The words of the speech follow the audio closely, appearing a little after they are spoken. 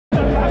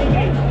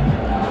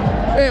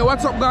Hey,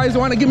 what's up, guys? You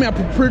want to give me a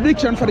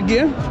prediction for the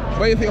game?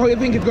 How you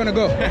think it's gonna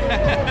go?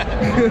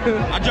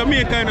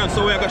 Jamaica, you know,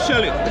 so we're gonna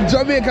shell it.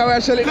 Jamaica, we're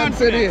shelling on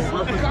today.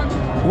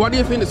 What do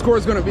you think the score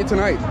is gonna be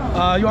tonight?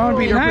 You want to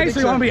be nice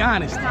or you want to be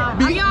honest?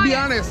 Be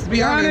honest.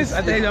 Be honest.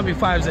 I think it's gonna be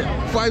 5-0.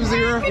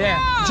 5-0. Yeah.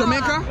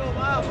 Jamaica.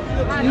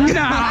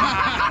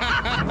 Nah.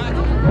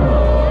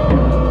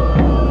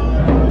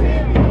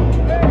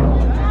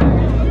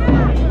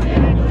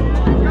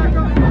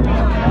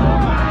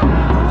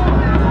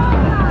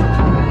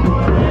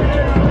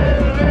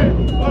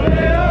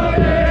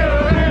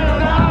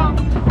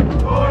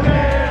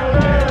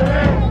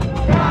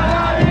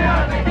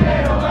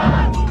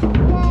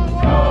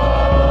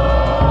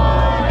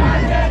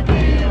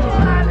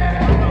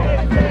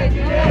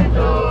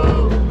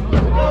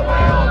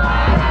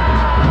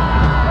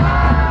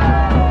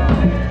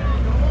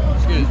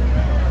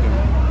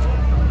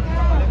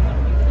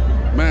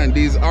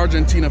 These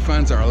Argentina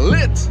fans are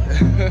lit.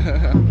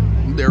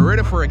 They're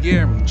ready for a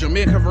game.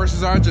 Jamaica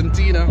versus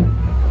Argentina.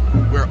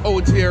 We're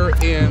out here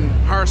in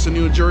Harrison,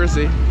 New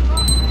Jersey.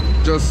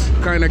 Just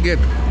kind of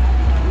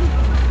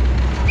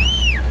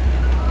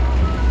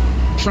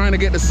trying to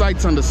get the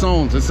sights on the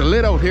sounds. It's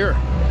lit out here.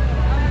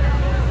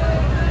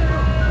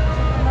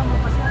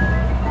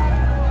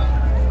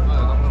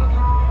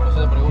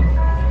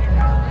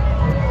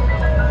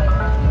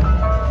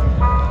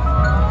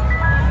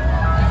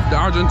 The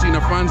Argentina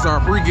fans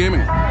are pre-gaming.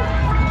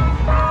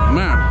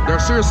 Man, they're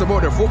serious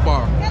about their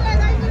football.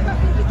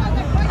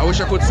 I wish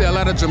I could see a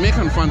lot of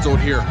Jamaican fans out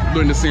here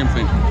doing the same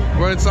thing.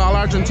 Well, it's all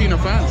Argentina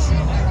fans.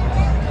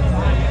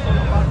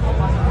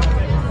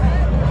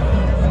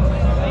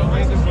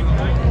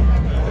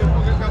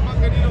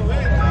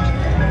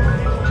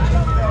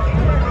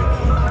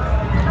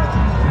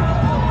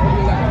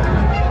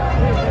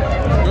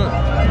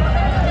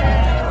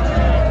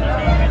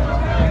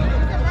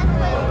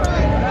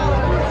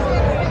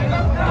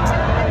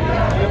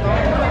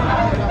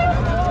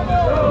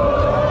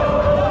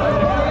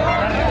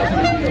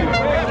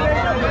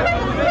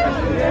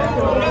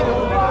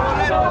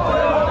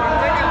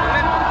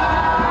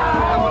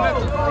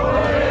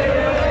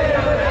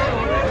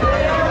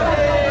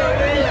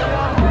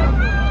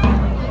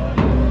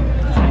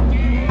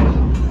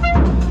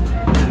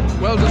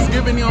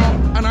 Giving you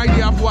an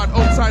idea of what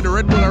outside the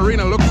Red Bull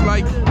Arena looks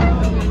like.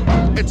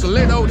 It's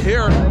lit out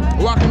here,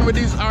 walking with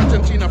these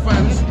Argentina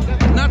fans.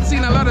 Not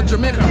seeing a lot of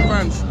Jamaican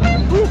fans.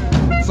 Woo,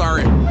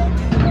 sorry.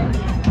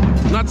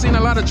 Not seeing a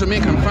lot of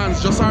Jamaican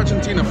fans, just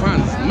Argentina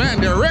fans. Man,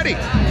 they're ready.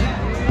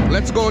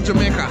 Let's go,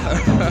 Jamaica.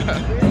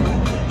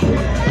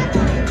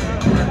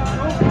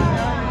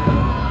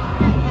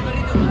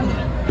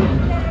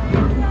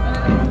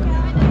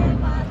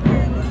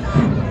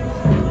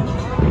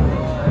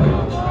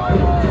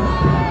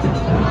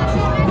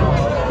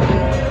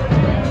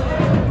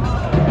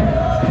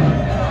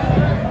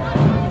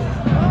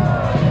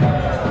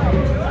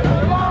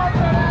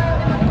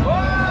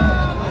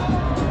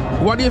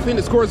 What do you think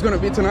the score is going to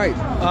be tonight?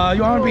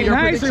 You want to be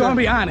nice or you want to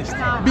be honest?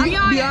 Be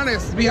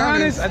honest. Be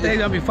honest. I think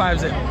it's gonna be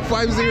 5-0.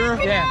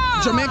 5-0? Yeah.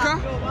 Jamaica?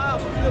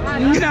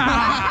 Nah.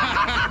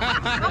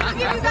 I'm gonna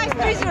give you guys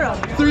 3-0.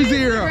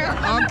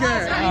 3-0. Okay.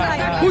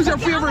 Who's your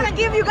favorite? I'm gonna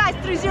give you guys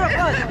 3-0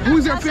 first.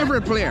 Who's your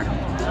favorite player?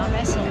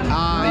 Messi. You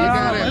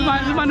got it. This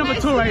is my number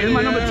 2 right here. This is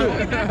my number 2.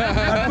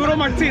 Arturo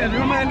Martinez,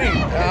 remember that name?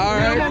 All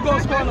right. I'm gonna go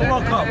score in the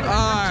World Cup.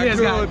 Cheers,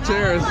 cool. guys.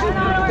 Cheers.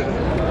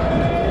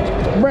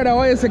 Brother,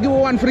 what you say? Give me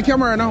one for the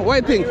camera now.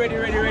 What do you think?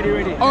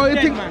 Ready. Oh, you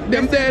dead, think man.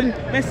 them dead?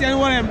 Messi and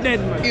one of them dead,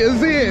 man. You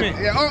see it?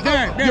 Yeah. Oh,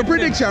 Dead, your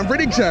prediction.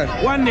 1-0.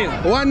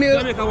 1-0.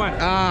 Jamaica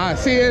 1.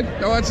 See it?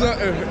 What's up?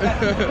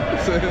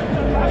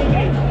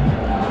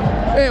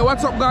 Hey,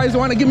 what's up, guys? You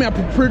want to give me a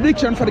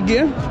prediction for the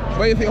game?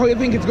 How you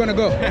think it's gonna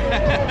go?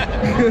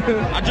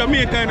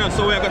 Jamaica, you know,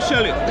 so we're gonna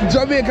shell it.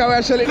 Jamaica,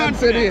 we're shelling on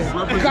today.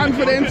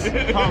 Confidence.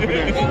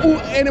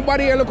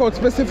 Anybody here look out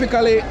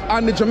specifically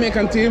on the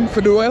Jamaican team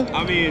for the well?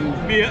 I mean,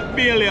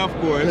 Bailey, of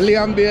course.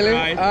 Liam Bailey.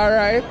 Right. All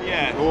right.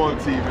 Yeah. The whole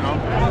team, you know.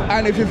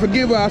 And if you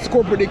forgive a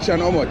score prediction,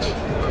 how much?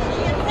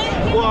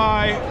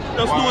 Why?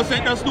 Just no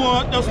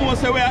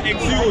say we are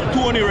exude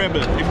Tony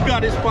Rebel. If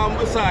God is from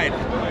the side.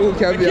 Who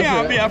can be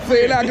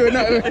afraid? Like we're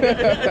not.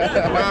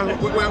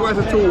 Where's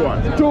the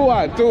 2-1?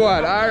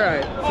 2-1. All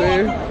right.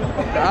 See?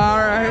 All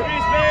right.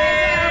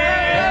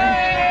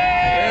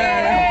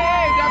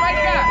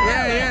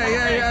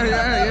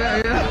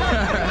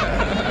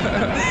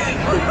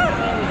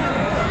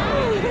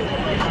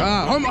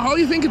 How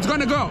do you think it's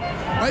gonna go?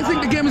 How do you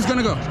think the game is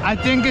gonna go? I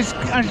think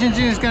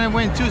Argentina is gonna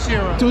win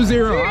 2-0.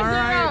 2-0. All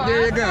right,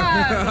 there you go.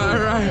 All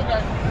right.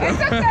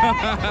 It's okay.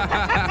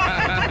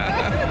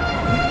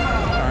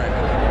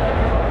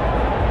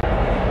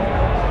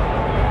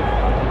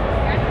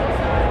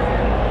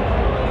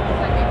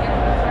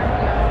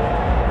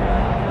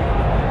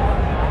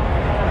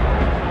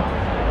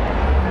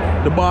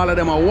 The ball of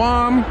them are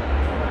warm.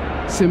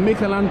 See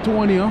Michael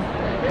Antonio.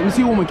 Let me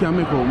see who we can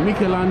make out.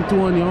 Michael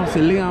Antonio,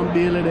 see Liam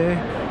Bailey there.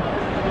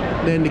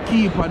 Then the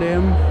keeper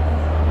them.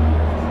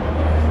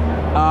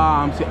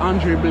 See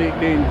Andre Blake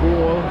there in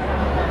goal.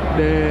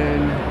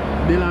 Then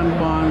Dylan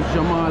Barnes,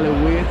 Jamali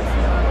Waite,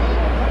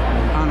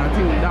 and I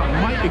think that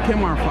might be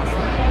Kemar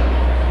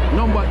Foster.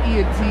 Number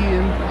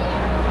 18,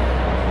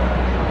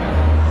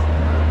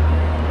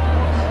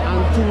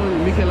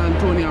 Michael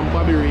Anthony and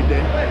Bobby Reed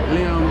there.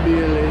 Liam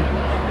Bailey.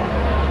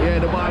 Yeah,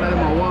 the ball of them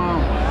are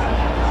warm.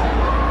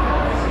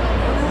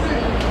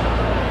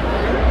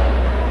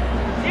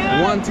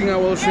 One thing I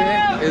will say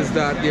is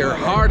that there are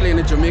hardly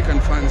any Jamaican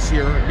fans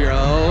here. There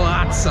are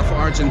lots of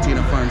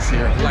Argentina fans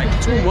here, like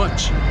too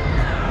much.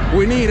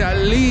 We need at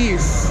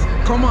least,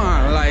 come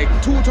on, like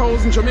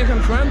 2,000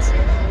 Jamaican fans.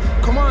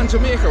 Come on,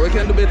 Jamaica, we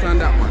can do better than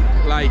that,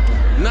 man. Like,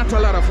 not a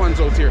lot of fans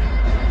out here.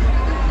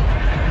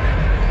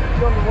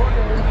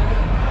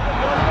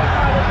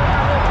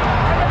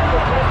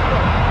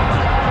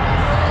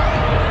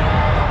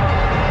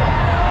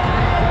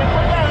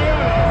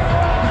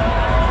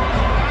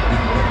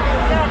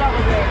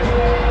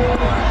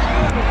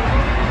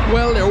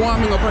 Well, they're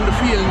warming up on the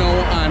field now,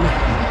 and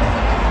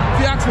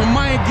if you ask for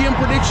my game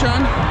prediction,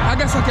 I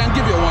guess I can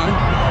give you one.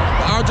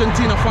 The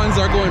Argentina fans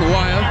are going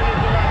wild,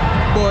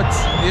 but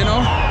you know,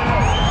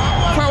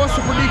 if I was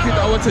to predict it,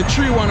 I would say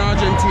 3-1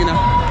 Argentina.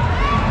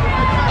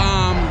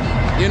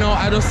 You know,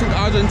 I just think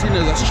Argentina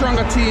is a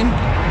stronger team,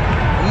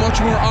 much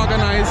more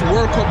organized,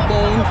 World Cup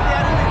bound.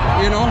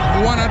 You know,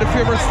 one of the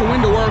favorites to win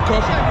the World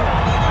Cup.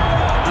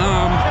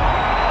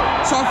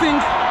 So I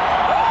think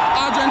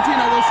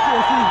Argentina will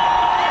score 3.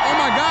 Oh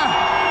my God,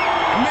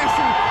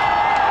 Messi,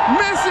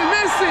 Messi,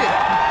 Messi.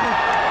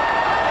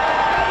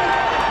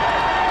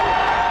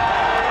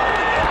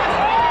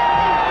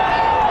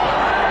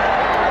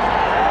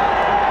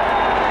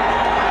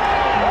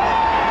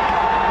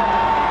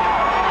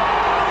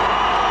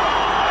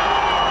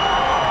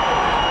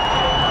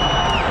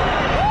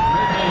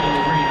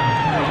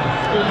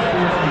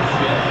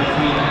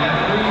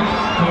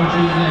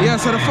 Yeah,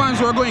 so the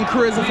fans were going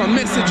crazy for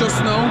Messi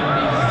just now.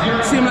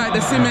 Seemed like they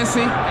see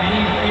Messi.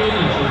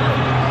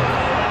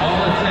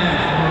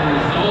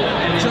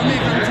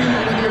 Jamaican team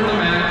over here,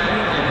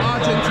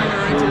 Argentina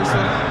right here,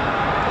 so.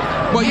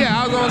 But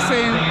yeah, as I was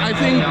saying, I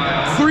think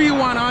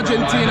 3-1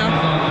 Argentina.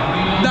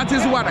 That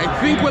is what I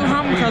think will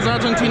happen, because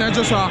Argentina is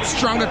just a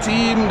stronger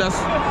team that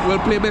will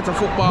play better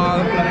football,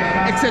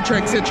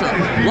 etc., etc.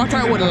 What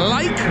I would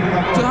like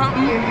to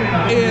happen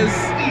is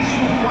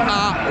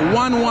a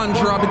 1-1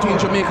 draw between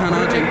Jamaica and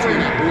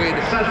Argentina, with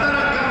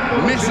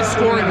Messi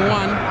scoring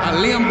one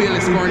and Liam Bailey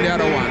scoring the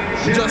other one.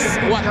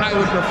 Just what I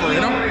would prefer, you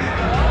know?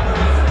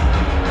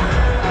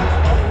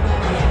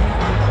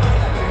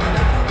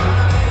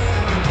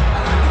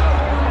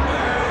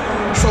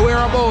 So we're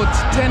about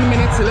 10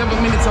 minutes,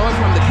 11 minutes away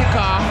from the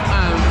kickoff,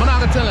 and I'm not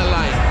gonna tell a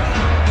lie.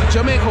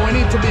 Jamaica, we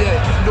need to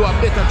do a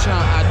better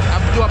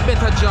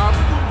job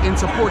in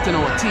supporting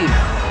our team.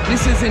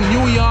 This is in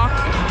New York,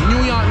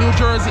 New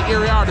Jersey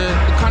area, the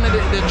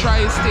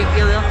tri-state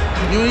area,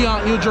 New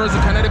York, New Jersey,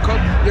 Connecticut.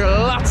 There are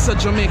lots of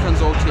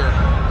Jamaicans out here.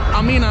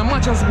 I mean, a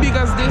match as big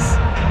as this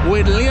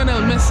with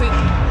Lionel Messi,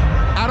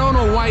 I don't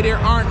know why there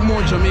aren't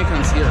more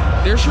Jamaicans here.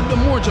 There should be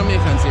more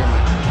Jamaicans here,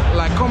 man.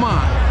 Like, come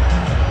on.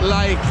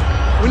 Like,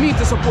 we need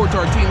to support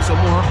our team some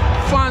more.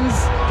 Fans,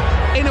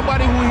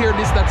 anybody who hear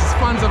this that is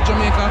fans of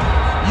Jamaica,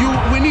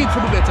 we need to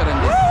do better than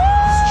this.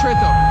 Straight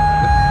up.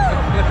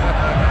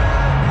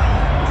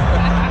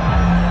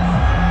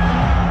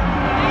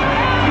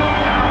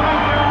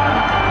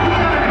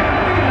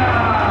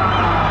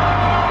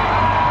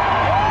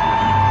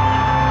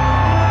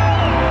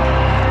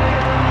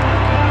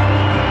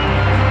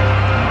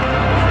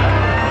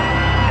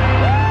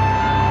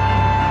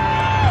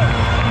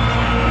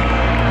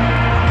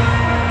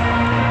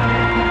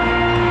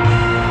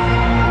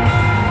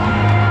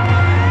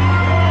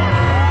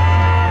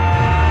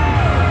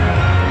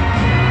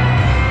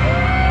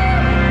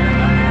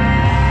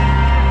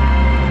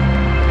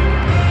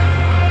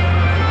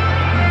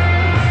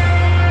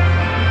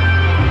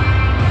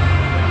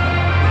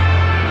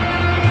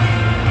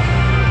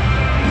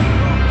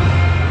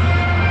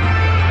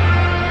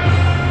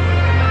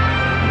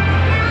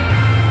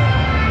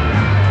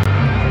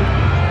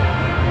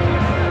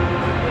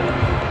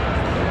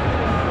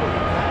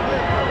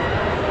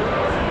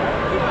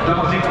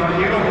 Damas y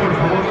caballeros, por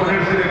favor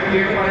ponerse de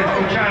pie para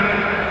escuchar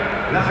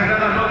las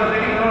sagradas notas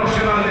del himno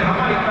nacional de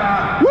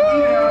Jamaica y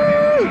de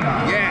Argentina.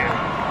 Yeah.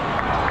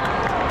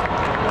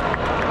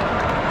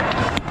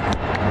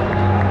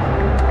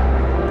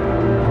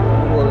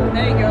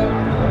 There you go.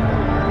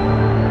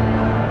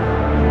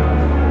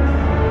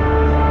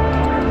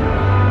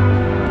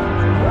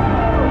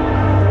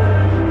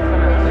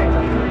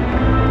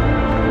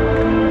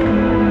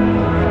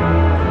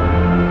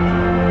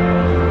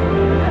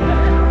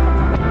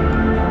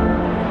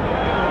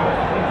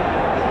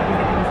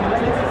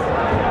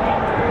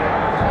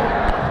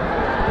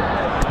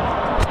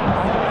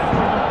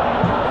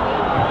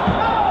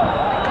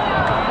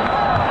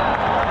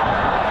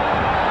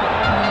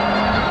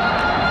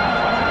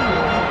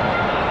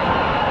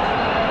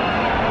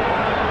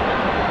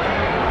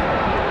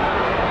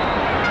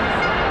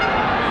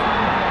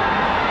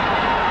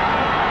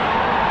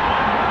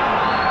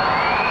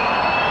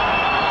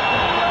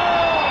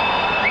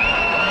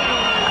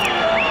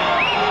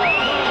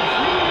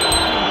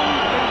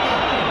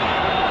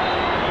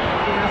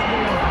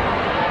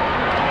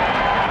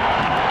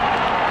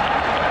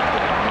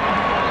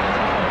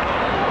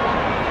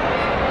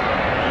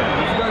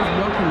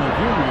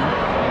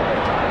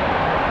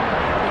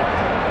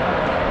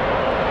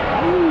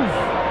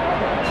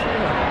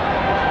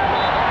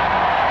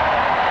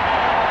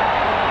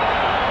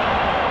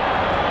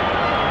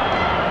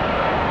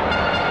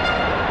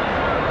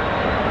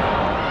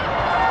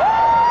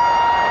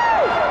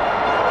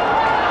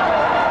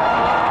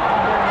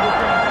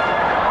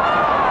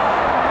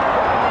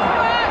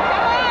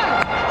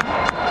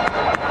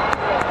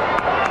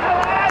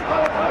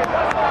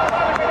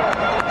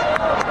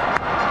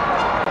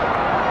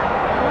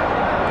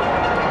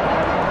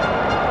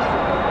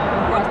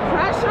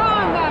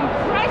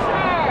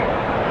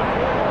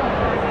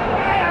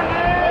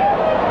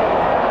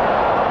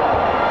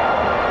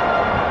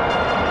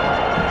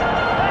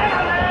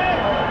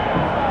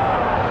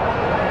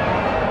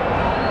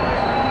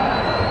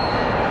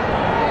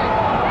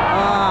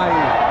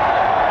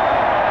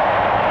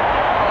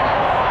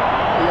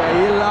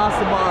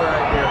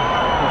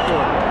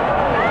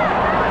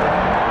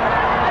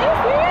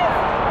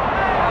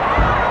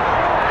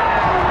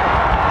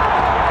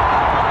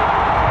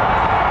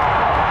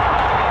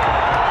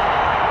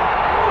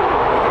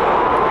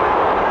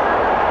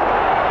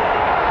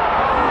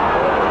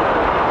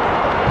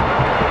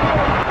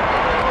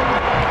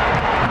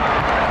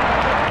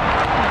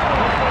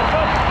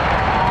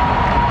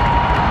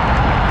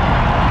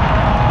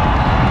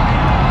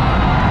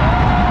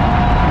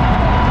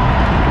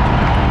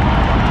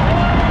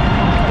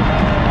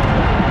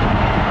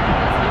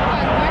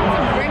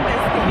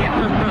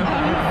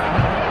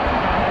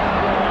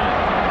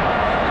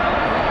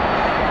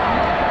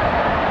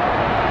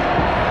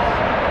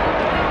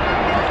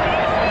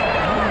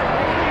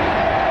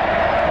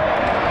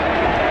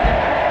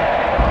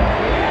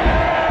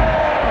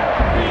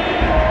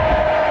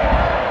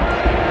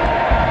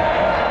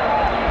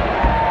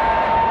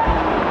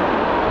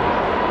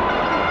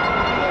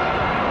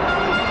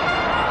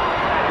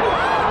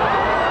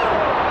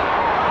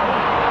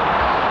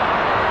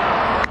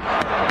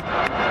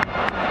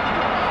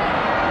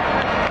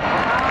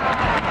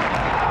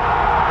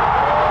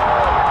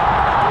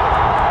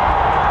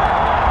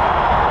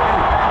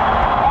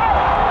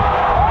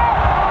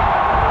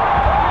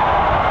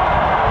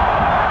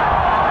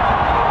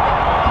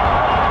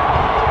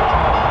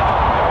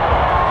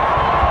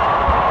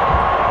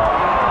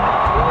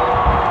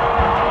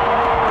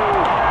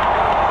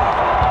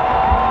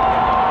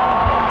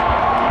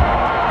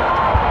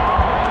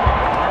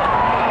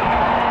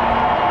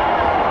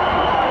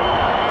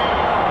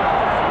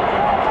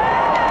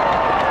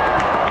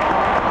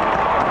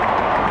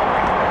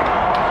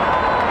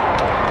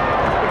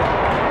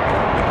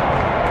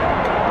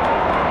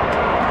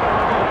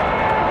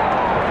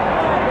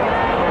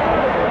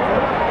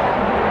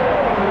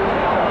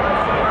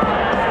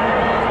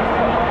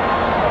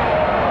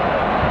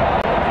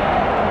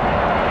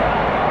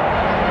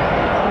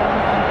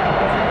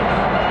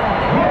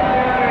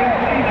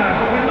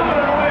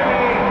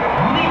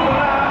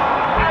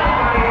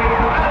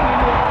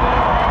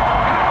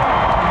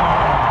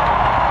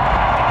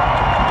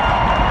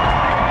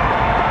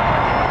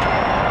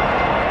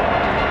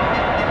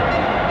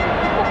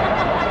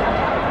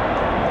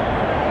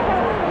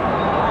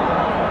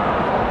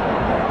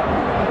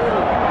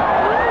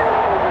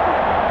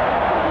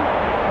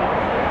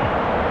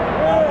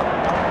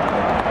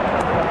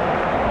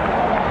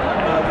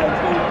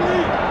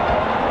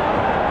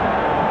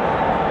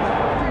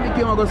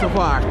 I go so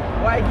far?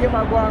 Why game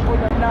I go on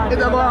good?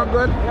 Is it going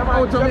good? Yeah, man.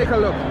 How Jamaica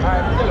look?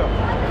 Alright, look.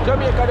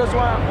 Jamaica just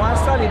want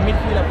solid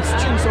midfielder to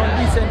string some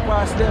decent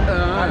past them.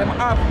 And them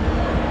have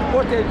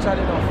potential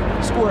enough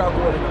to score a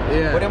goal.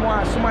 Yeah. But they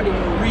want somebody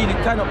who really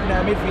turn up in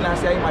the midfield and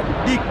say, I'm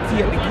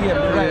dictate the game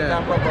the right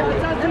and proper way.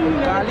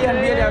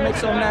 Leon Bailey make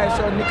some nice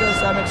shots,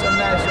 Nicholson make some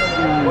nice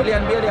shots. But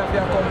Leon Bailey have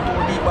to come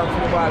too deep back for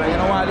the ball. You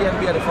know why Leon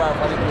Bailey far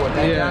for the goal.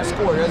 They can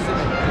score, you see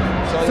me?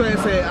 So you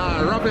say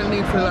Robin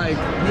needs to like,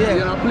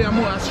 you know, play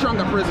a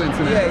stronger presence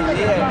in it.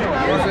 Yeah.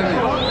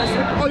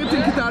 How you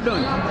think it are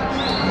done?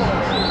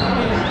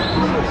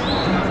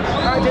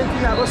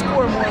 Argentina go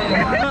score more.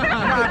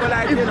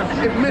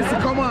 If Messi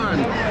come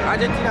on.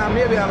 Argentina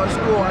maybe have a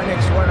score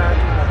next 1 or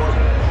 2. But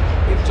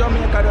if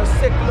Jamaica does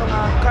sick long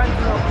and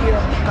continue to play,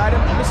 because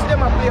I see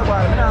them play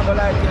ball, I'm not going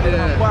to lie to you,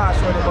 them pass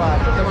on the ball.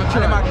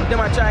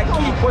 Them try to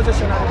keep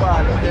possession of the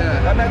ball.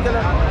 I'm not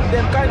telling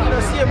them continue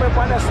to see them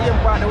on the same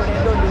part when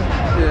they don't do it.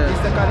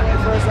 It's the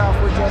first half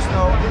we just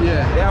now,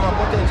 they have a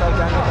potential to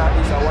get at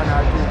least a 1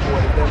 or 2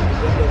 goal if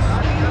they just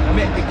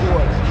make the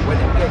goal when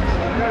they get it.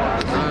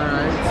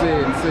 Alright,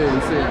 same.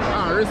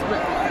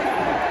 Respect.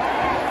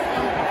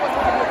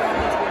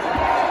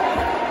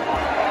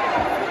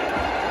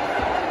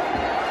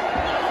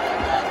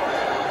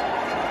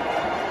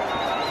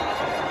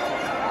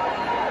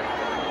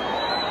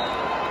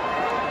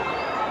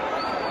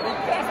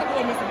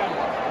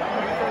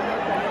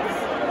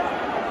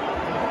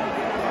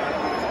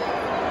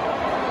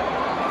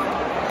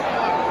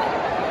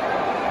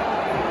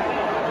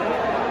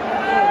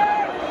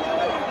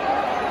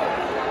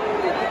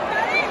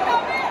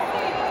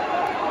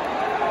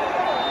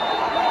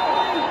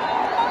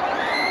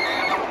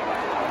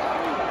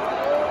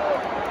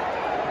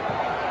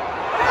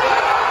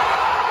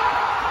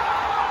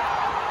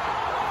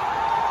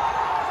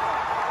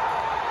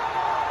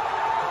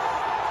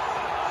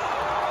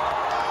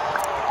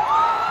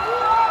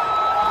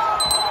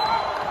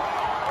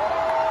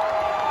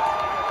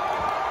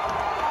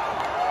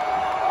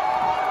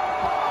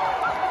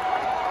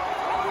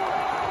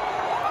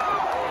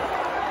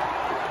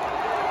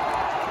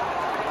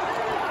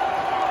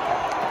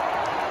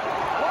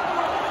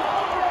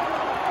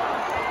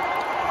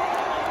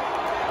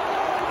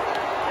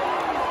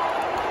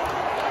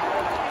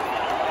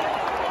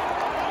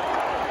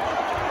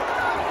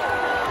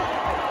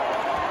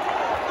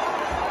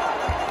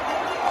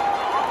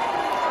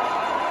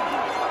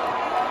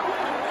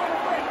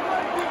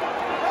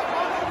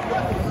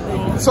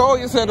 So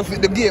you said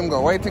the game go.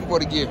 What do you think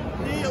about the game?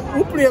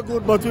 We play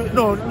good, but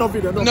no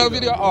video. No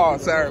video? Oh,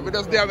 sorry. We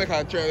just there make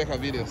a try make a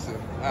video still.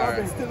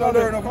 Alright. Still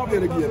learn how to play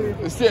the game.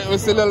 We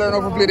still learn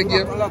how to play the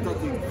game? A lot of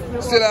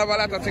things. Still have a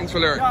lot of things to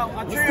learn.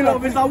 A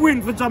 3-love is a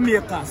win for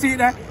Jamaica. See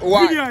that?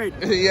 Why?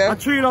 Video Yeah. A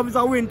 3-love is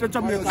a win for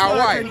Jamaica.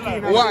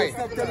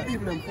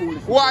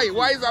 Why?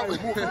 Why is that?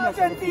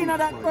 Argentina,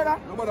 that brother.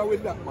 No matter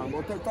with that, man.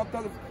 But stop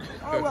telling.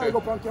 I go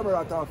on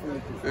camera talk for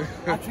you.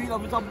 A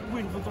 3-love is a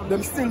win for Jamaica.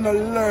 Them still not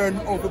learn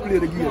how to play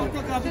the game.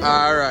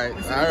 Alright.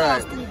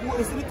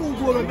 It's the 2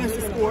 goals of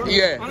Messi score.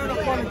 Yeah.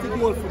 Another quality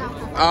goal for them.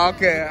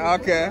 Okay.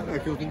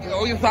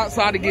 How you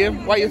saw the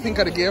game? What you think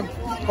of the game?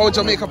 How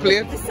Jamaica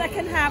played? The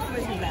second half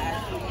was bad.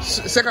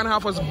 Second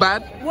half was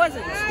bad?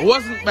 Wasn't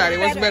bad, it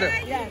was better.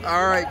 Yeah.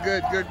 Alright,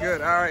 good.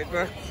 Alright,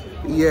 man.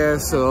 Yeah,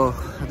 so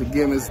the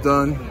game is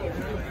done.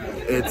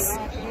 It's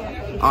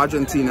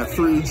Argentina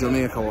 3,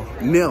 Jamaica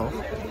 0.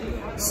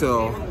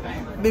 So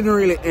didn't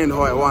really end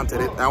how I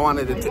wanted it. I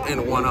wanted it to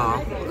end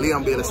 1-0.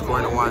 Leon Bailey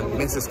scoring 1,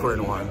 Messi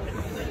scoring 1.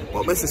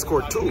 Well, Messi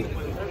scored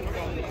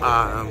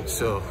 2.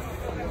 So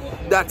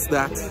that's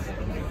that.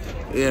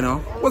 You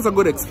know, it was a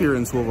good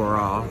experience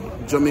overall.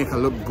 Jamaica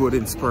looked good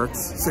in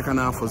spurts. Second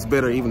half was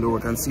better, even though we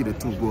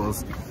conceded 2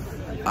 goals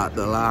at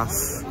the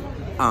last,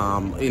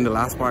 in the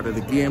last part of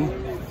the game.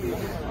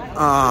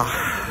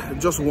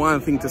 Just one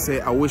thing to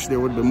say, I wish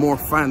there would be more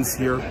fans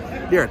here.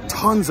 There are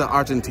tons of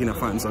Argentina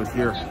fans out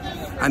here,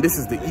 and this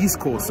is the East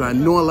Coast, so I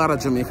know a lot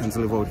of Jamaicans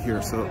live out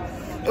here. So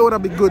it would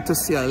have been good to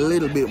see a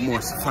little bit more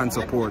fan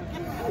support,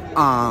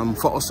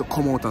 for us to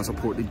come out and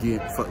support the game,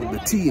 for the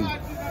team.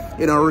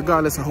 You know,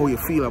 regardless of how you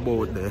feel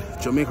about the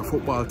Jamaica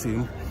football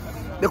team,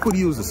 they could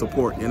use the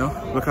support, you know,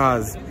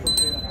 because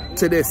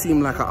today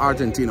seemed like an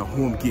Argentina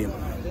home game,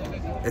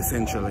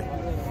 essentially.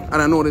 And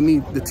I know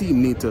the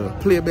team need to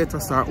play better,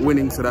 start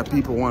winning so that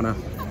people want to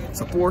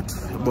support,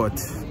 but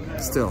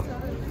still,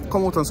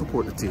 come out and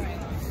support the team.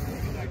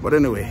 But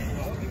anyway,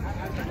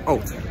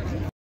 out.